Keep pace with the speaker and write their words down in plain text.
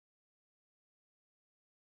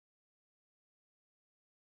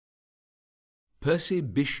Percy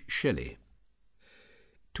Bysshe Shelley.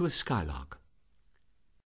 To a Skylark.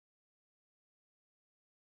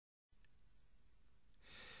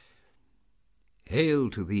 Hail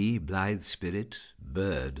to thee, blithe spirit,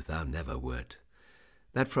 bird thou never wert,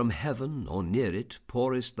 that from heaven or near it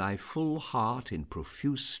pourest thy full heart in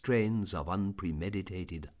profuse strains of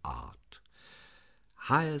unpremeditated art.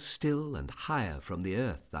 Higher still and higher from the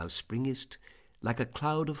earth thou springest, like a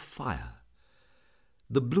cloud of fire.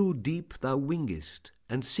 The blue deep thou wingest,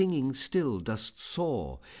 and singing still dost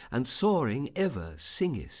soar, and soaring ever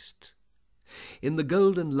singest. In the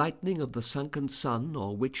golden lightning of the sunken sun,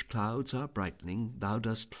 o'er which clouds are brightening, thou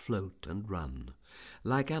dost float and run,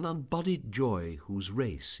 like an unbodied joy whose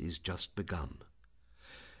race is just begun.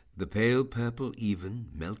 The pale purple even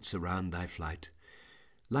melts around thy flight.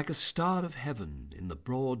 Like a star of heaven in the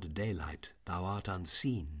broad daylight thou art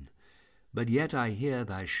unseen, but yet I hear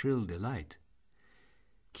thy shrill delight.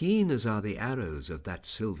 Keen as are the arrows of that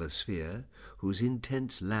silver sphere, whose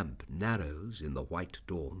intense lamp narrows in the white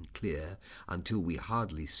dawn clear, until we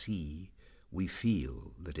hardly see, we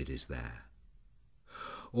feel that it is there.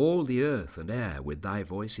 All the earth and air with thy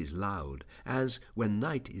voice is loud, as, when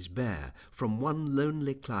night is bare, from one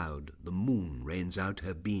lonely cloud the moon rains out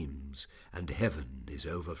her beams, and heaven is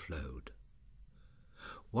overflowed.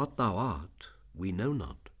 What thou art, we know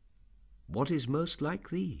not. What is most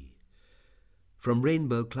like thee? From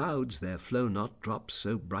rainbow clouds there flow not drops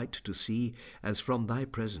so bright to see, as from thy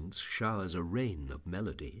presence showers a rain of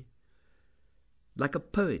melody. Like a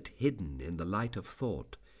poet hidden in the light of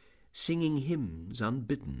thought, singing hymns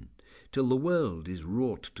unbidden, till the world is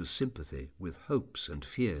wrought to sympathy with hopes and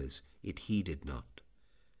fears it heeded not.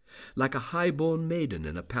 Like a high-born maiden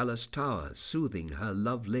in a palace tower, soothing her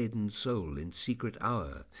love-laden soul in secret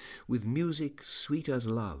hour, with music sweet as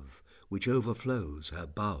love, which overflows her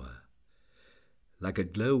bower. Like a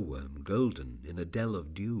glowworm golden in a dell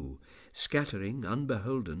of dew, scattering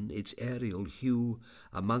unbeholden its aerial hue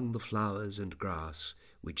among the flowers and grass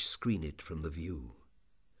which screen it from the view.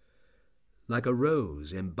 Like a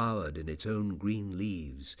rose embowered in its own green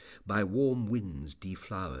leaves, by warm winds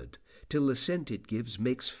deflowered, till the scent it gives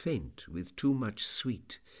makes faint with too much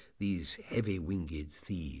sweet these heavy-winged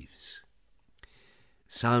thieves.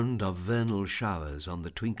 Sound of vernal showers on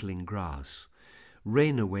the twinkling grass,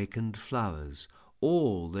 rain-awakened flowers,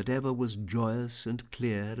 all that ever was joyous and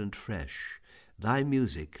clear and fresh, thy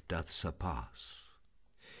music doth surpass.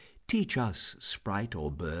 Teach us, sprite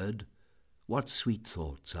or bird, what sweet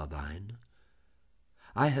thoughts are thine.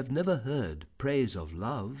 I have never heard praise of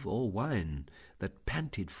love or wine that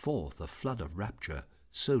panted forth a flood of rapture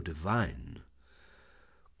so divine.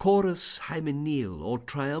 Chorus hymeneal or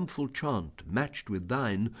triumphal chant matched with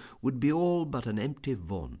thine would be all but an empty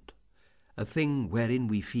vaunt, a thing wherein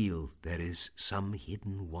we feel there is some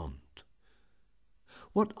hidden want.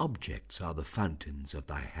 What objects are the fountains of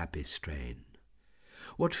thy happy strain?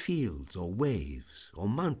 What fields or waves or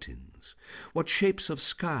mountains? What shapes of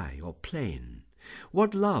sky or plain?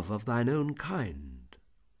 What love of thine own kind?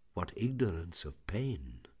 What ignorance of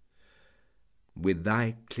pain? With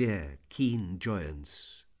thy clear, keen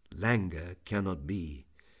joyance, languor cannot be.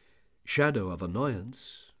 Shadow of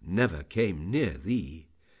annoyance never came near thee.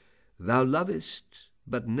 Thou lovest,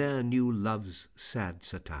 but ne'er knew love's sad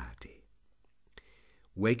satiety.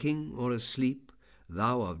 Waking or asleep,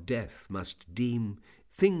 thou of death must deem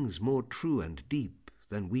things more true and deep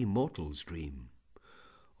than we mortals dream.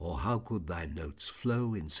 Or how could thy notes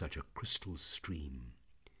flow in such a crystal stream?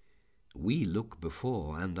 We look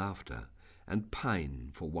before and after, and pine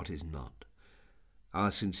for what is not. Our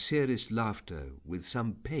sincerest laughter with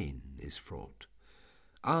some pain is fraught.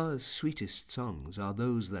 Our sweetest songs are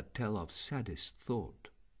those that tell of saddest thought.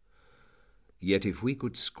 Yet if we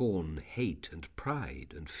could scorn hate and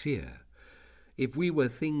pride and fear, if we were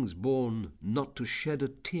things born not to shed a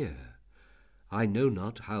tear, I know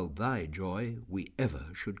not how thy joy we ever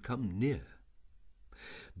should come near.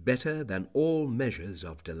 Better than all measures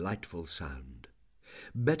of delightful sound,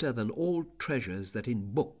 better than all treasures that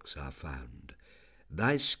in books are found,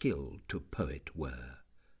 thy skill to poet were,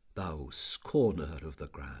 thou scorner of the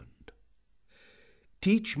ground.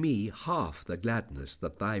 Teach me half the gladness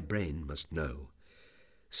that thy brain must know.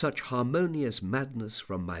 Such harmonious madness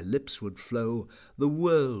from my lips would flow, the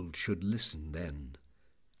world should listen then,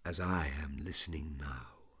 as I am listening now.